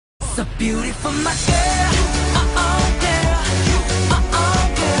so beautiful, my girl. Oh girl, oh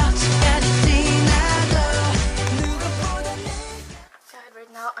girl. God,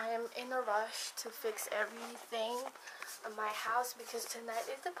 right now I am in a rush to fix everything in my house because tonight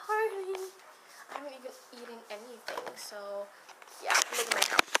is the party. I haven't even eaten anything, so yeah, look at my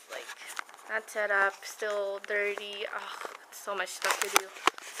house, like not set up, still dirty. Oh, so much stuff to do.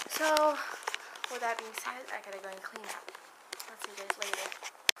 So with that being said, I gotta go and clean up. I'll see you guys later.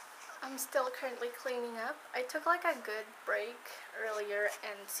 I'm still currently cleaning up. I took like a good break earlier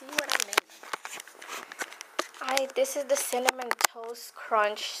and see what I made. This is the cinnamon toast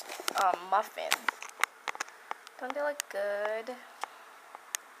crunch muffin. Don't they look good?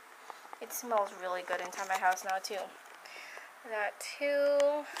 It smells really good inside my house now too. That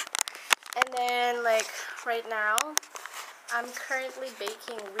too. And then like right now, I'm currently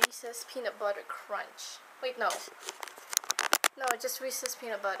baking Reese's peanut butter crunch. Wait, no, just Reese's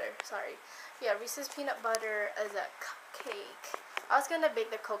peanut butter. Sorry. Yeah, Reese's peanut butter as a cupcake. I was gonna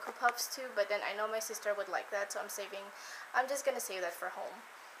bake the Cocoa Puffs too, but then I know my sister would like that, so I'm just gonna save that for home.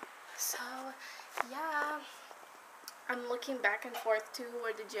 So yeah, I'm looking back and forth to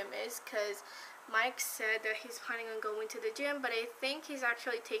where the gym is because Mike said that he's planning on going to the gym, but I think he's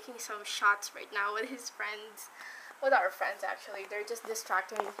actually taking some shots right now with his friends. With our friends actually. They're just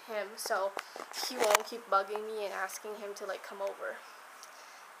distracting him so he won't keep bugging me and asking him to like come over.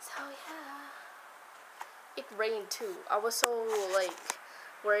 So yeah. It rained too. I was so like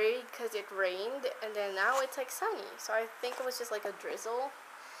worried because it rained, and then now it's like sunny. So I think it was just like a drizzle.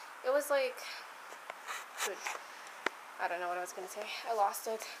 It was like good. I don't know what I was gonna say. I lost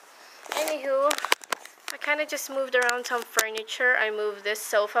it. Anywho, I kind of just moved around some furniture. I moved this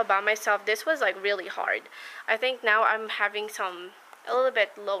sofa by myself. This was like really hard. I think now I'm having a little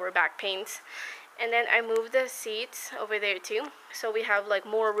bit lower back pains. And then I moved the seats over there too. So we have like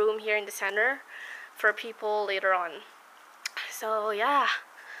more room here in the center for people later on. So yeah,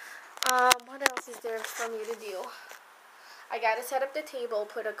 what else is there for me to do? I gotta set up the table,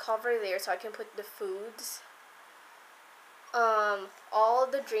 put a cover there so I can put the foods. All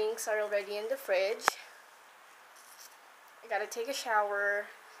the drinks are already in the fridge. I gotta take a shower,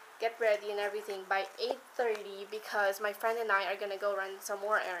 get ready and everything by 8:30 because my friend and I are gonna go run some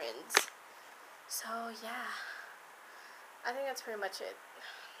more errands. So yeah, I think that's pretty much it.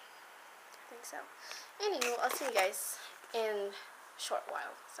 I think so. Anywho, I'll see you guys in a short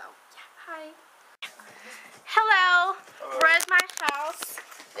while. So yeah, hi. Hello. We're at my house.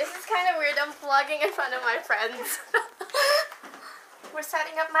 This is kind of weird. I'm vlogging in front of my friends. We're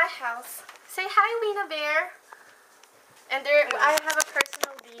setting up my house. Say hi, Weena Bear. And there, I have a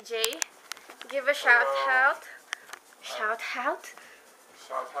personal DJ. Give a shout out. Shout out.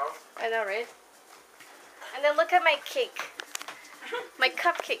 Shout out. I know, right? And then look at my cake. My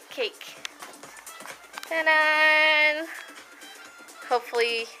cupcake cake. Ta-da!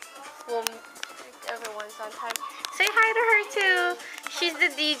 Hopefully, everyone's on time. Say hi to her too. She's the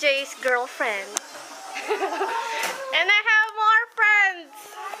DJ's girlfriend. And I have more friends.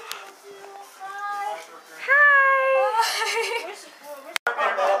 Hi.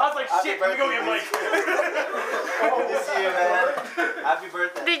 I was like, shit, let me go get Mike. Good to see you, man. Happy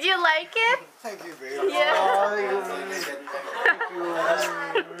birthday. Did you like it? Thank you, baby. Yeah. Oh,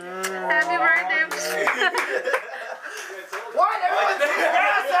 Happy birthday. What? Everyone's here.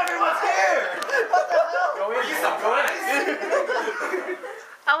 Yes, everyone's here. What the hell? Go in.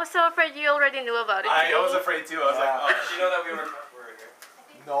 I was so afraid you already knew about it. I was afraid too. I was like, oh, did you know that we were here?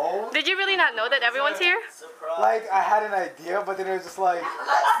 No. Did you really not know that everyone's here? Surprise. Like, I had an idea, but then it was just like...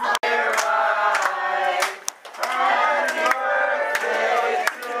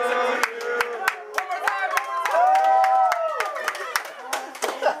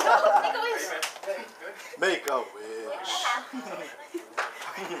 Make a wish.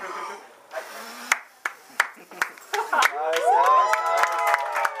 Nice.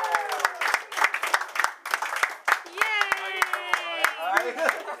 Yay!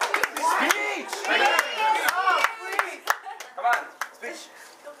 Speech! Come on, speech.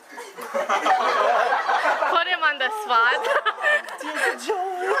 Put him on the spot.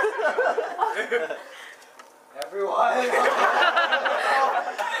 Everyone.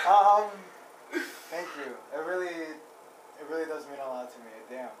 Thank you. It really does mean a lot to me.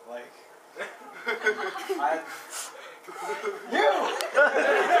 Damn, like, you.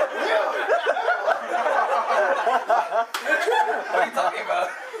 What are you talking about?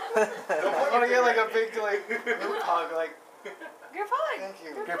 I want to get like a big like group hug, like. You're fine. Thank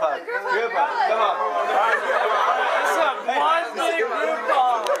you. Group Group hug. hug. Group hug. Come on. This is one big group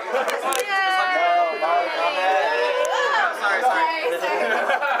hug. Yay! Sorry.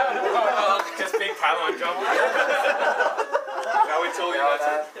 jump. Now we told you not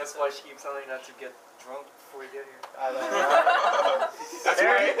to. That's why she keeps telling you not to get drunk before you get here. I don't know.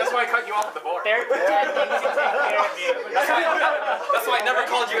 That's why I cut you off at the bar. They're pretending to take care of you. That's why I never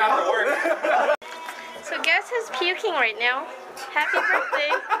called you after work. So guess who's puking right now? Happy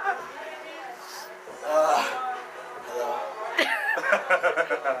birthday. Hello.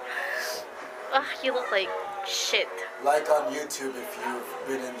 Ugh, you look like shit. Like on YouTube if you've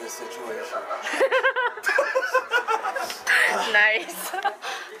been in this situation. Nice.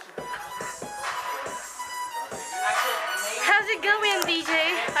 How's it going, DJ?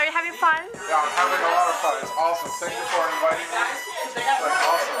 Are you having fun? Yeah, I'm having a lot of fun. It's awesome. Thank you for inviting me. It's like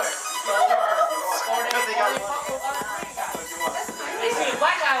awesome. They see a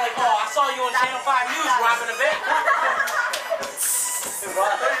black guy like, oh, I saw you on Channel 5 News robbing a bank.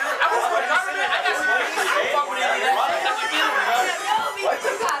 I was with government. I got some feelings. Don't fuck with any of that. Catchy feelings.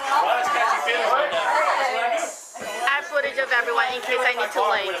 Why catchy feelings right now? I have footage of everyone in case I need to,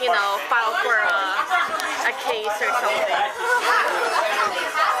 like, you know, file for a case or something.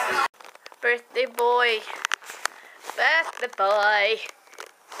 Birthday boy. Birthday boy.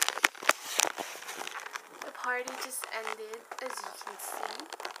 The party just ended, as you can see.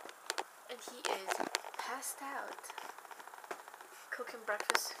 And he is passed out. Cooking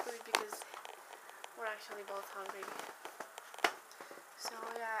breakfast food because we're actually both hungry. So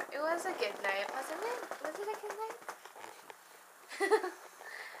yeah, it was a good night, wasn't it? Was it a good night?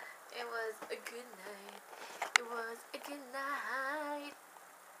 It was a good night. It was a good night.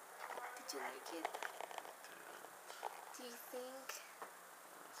 Did you like it? Do you think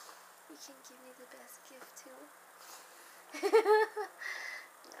you can give me the best gift too?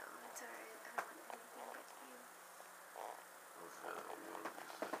 No, it's alright. I don't want anything but you.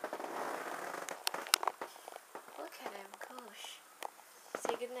 Look at him, gosh.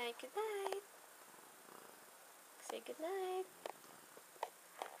 Say goodnight, goodnight. Say goodnight.